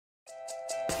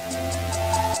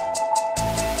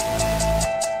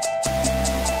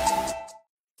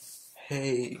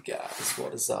Hey guys,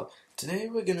 what is up? Today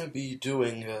we're gonna be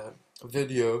doing a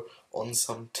video on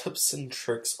some tips and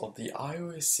tricks of the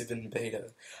iOS 7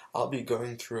 beta. I'll be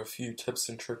going through a few tips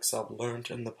and tricks I've learned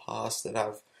in the past that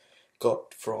I've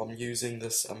got from using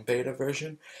this beta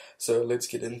version. So let's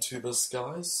get into this,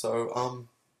 guys. So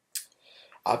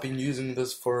I've been using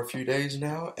this for a few days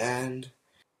now, and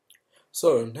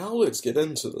so now let's get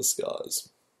into this, guys.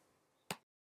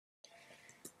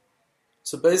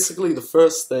 So basically the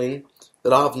first thing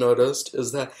that I've noticed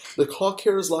is that the clock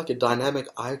here is like a dynamic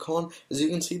icon. As you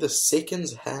can see, the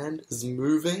seconds hand is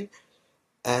moving,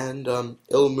 and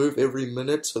it'll move every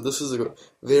minute. So this is a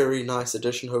very nice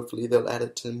addition. Hopefully they'll add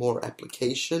it to more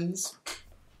applications.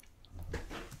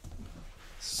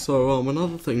 So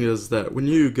another thing is that when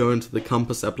you go into the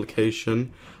compass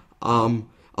application,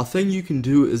 a thing you can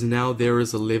do is now there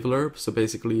is a leveler. So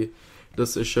basically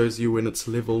this shows you when it's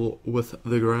level with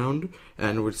the ground,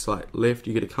 and when it's like left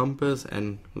you get a compass,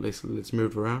 and let's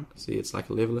move around. See, it's like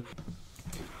a leveler.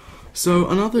 So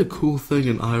another cool thing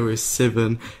in iOS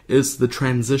 7 is the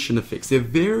transition effects. They're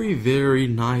very, very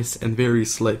nice and very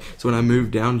slick. So when I move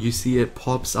down, you see it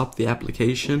pops up the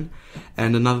application.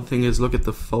 And another thing is, look at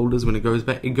the folders when it goes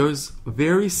back. It goes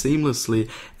very seamlessly,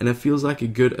 and it feels like a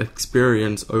good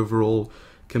experience overall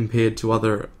compared to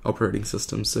other operating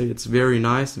systems. So it's very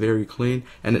nice, very clean,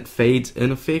 and it fades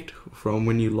in effect from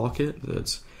when you lock it.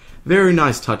 It's very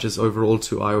nice touches overall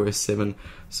to iOS 7.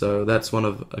 So that's one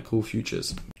of the cool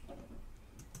features.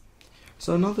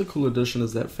 So another cool addition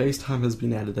is that FaceTime has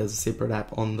been added as a separate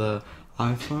app on the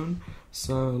iPhone.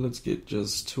 So let's get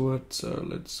just to it.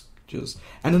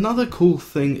 And another cool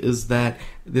thing is that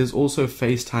there's also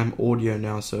FaceTime audio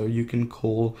now. So you can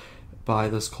call by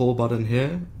this call button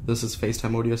here. This is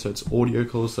FaceTime audio, so it's audio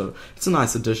calls. So it's a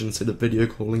nice addition. Instead of video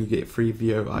calling, you get free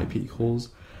VoIP calls.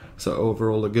 So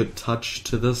overall, a good touch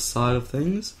to this side of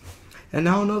things. And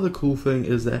now another cool thing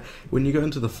is that when you go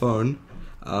into the phone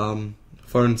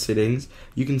settings,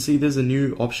 you can see there's a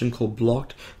new option called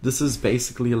blocked. This is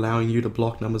basically allowing you to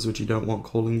block numbers which you don't want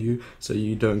calling you, so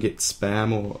you don't get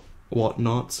spam or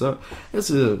whatnot. So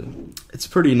it's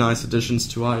pretty nice additions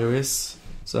to iOS.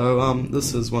 So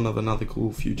this is one of another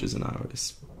cool features in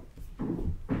iOS.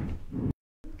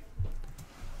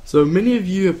 So many of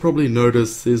you have probably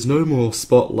noticed there's no more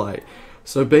Spotlight.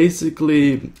 So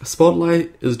basically,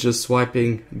 Spotlight is just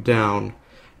swiping down,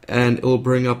 and it'll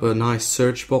bring up a nice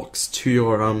search box to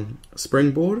your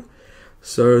springboard.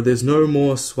 So there's no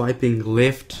more swiping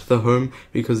left the home,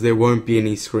 because there won't be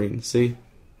any screen. See?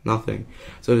 Nothing.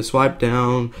 So to swipe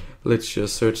down, let's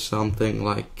just search something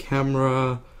like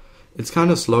camera. It's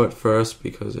kind of slow at first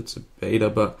because it's a beta,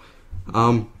 but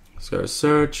let's go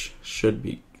search.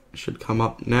 Should come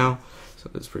up now. So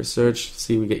let's press search.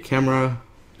 See, we get camera,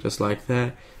 just like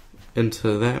that,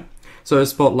 into that. So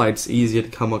Spotlight's easier to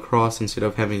come across instead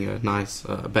of having a nice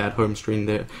bad home screen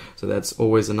there. So that's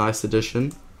always a nice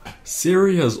addition.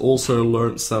 Siri has also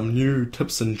learnt some new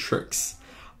tips and tricks.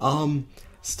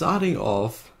 Starting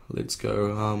off, let's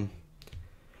go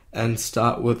and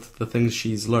start with the things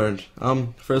she's learned.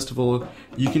 First of all,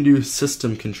 you can do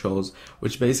system controls,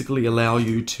 which basically allow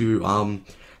you to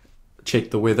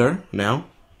check the weather now.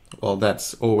 Well,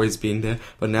 that's always been there,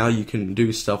 but now you can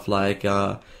do stuff like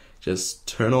just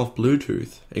turn off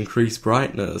Bluetooth, increase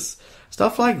brightness,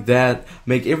 stuff like that,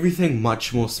 make everything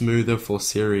much more smoother for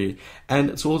Siri. And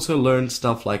it's also learned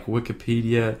stuff like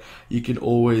Wikipedia. You can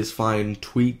always find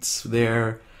tweets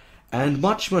there, and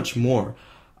much, much more.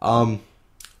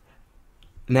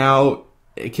 Now,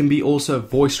 it can be also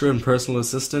voice and personal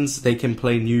assistants. They can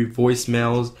play new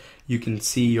voicemails. You can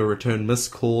see your return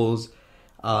missed calls,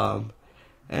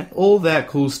 and all that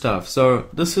cool stuff. So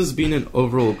this has been an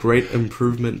overall great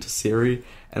improvement to Siri,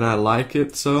 and I like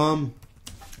it. So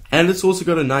and it's also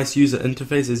got a nice user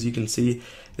interface. As you can see,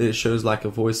 it shows like a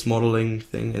voice modeling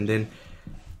thing, and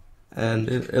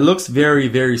it looks very,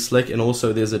 very slick. And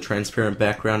also there's a transparent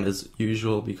background as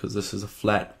usual, because this is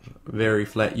a very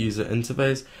flat user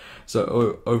interface.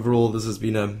 So overall, this has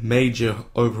been a major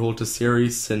overhaul to Siri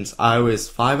since iOS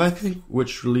 5, I think,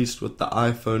 which released with the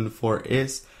iPhone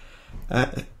 4S.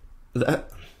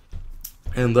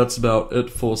 And that's about it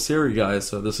for Siri, guys.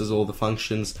 So this is all the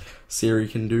functions Siri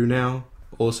can do now.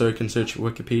 Also, it can search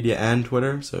Wikipedia and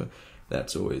Twitter, so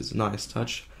that's always a nice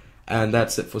touch. And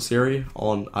that's it for Siri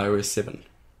on iOS 7.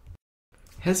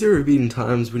 Has there ever been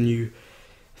times when you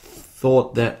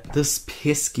thought that this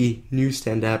pesky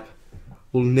Newsstand app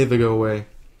will never go away?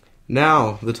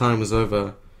 Now the time is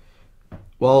over.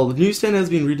 Well, the Newsstand has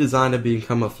been redesigned to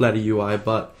become a flatter UI,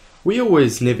 but we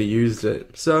always never used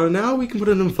it. So now we can put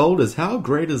it in folders. How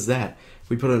great is that?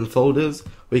 We put it in folders,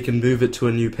 we can move it to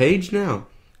a new page now.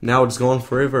 Now it's gone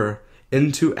forever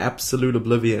into absolute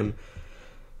oblivion.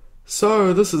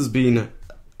 So this has been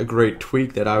a great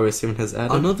tweak that iOS 7 has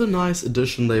added. Another nice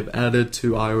addition they've added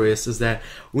to iOS is that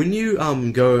when you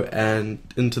go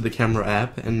into the camera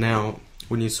app, and now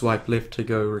when you swipe left to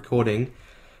go recording,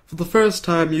 for the first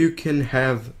time you can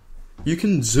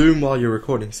zoom while you're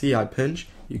recording. See, I pinch,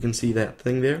 you can see that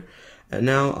thing there. And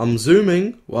now I'm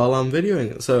zooming while I'm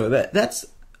videoing it. So that's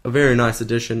a very nice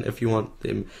addition if you want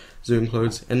them zoom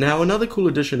closed. And now another cool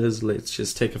addition is, let's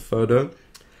just take a photo.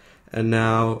 And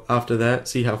now after that,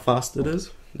 see how fast it is?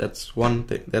 That's one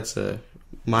thing, that's a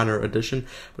minor addition.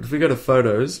 But if we go to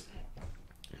photos,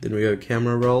 then we go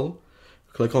camera roll,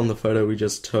 click on the photo we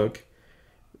just took.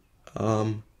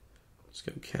 Let's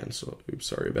go cancel. Oops,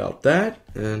 sorry about that.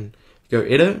 And go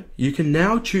edit. You can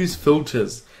now choose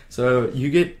filters. So you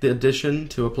get the addition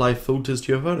to apply filters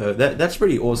to your photo. That's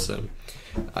pretty awesome.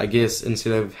 I guess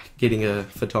instead of getting a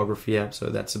photography app, so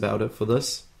that's about it for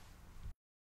this.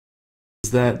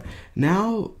 Is that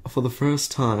now for the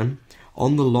first time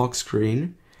on the lock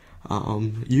screen,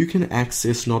 you can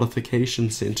access Notification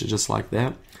Center just like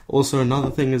that. Also, another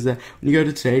thing is that when you go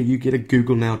to today, you get a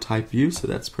Google Now type view, so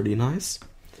that's pretty nice.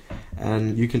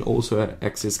 And you can also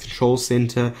access Control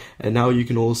Center, and now you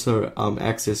can also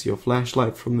access your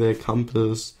flashlight from there,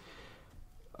 compass,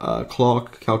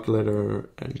 clock, calculator,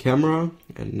 and camera.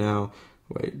 And now,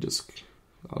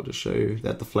 I'll just show you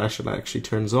that the flashlight actually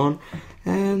turns on,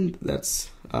 and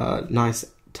that's a nice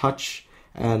touch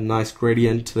and nice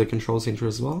gradient to the Control Center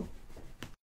as well.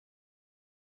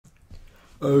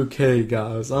 Okay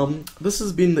guys, this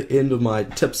has been the end of my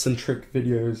tips and trick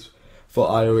videos for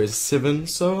iOS 7,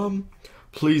 so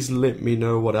please let me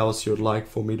know what else you'd like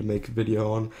for me to make a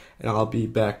video on, and I'll be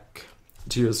back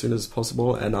to you as soon as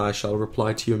possible, and I shall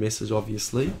reply to your message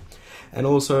obviously. And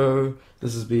also,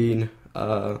 this has been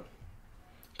a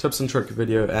tips and trick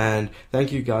video, and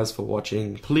thank you guys for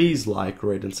watching. Please like,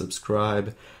 rate and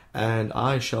subscribe, and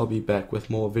I shall be back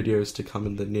with more videos to come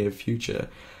in the near future.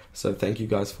 So thank you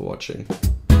guys for watching.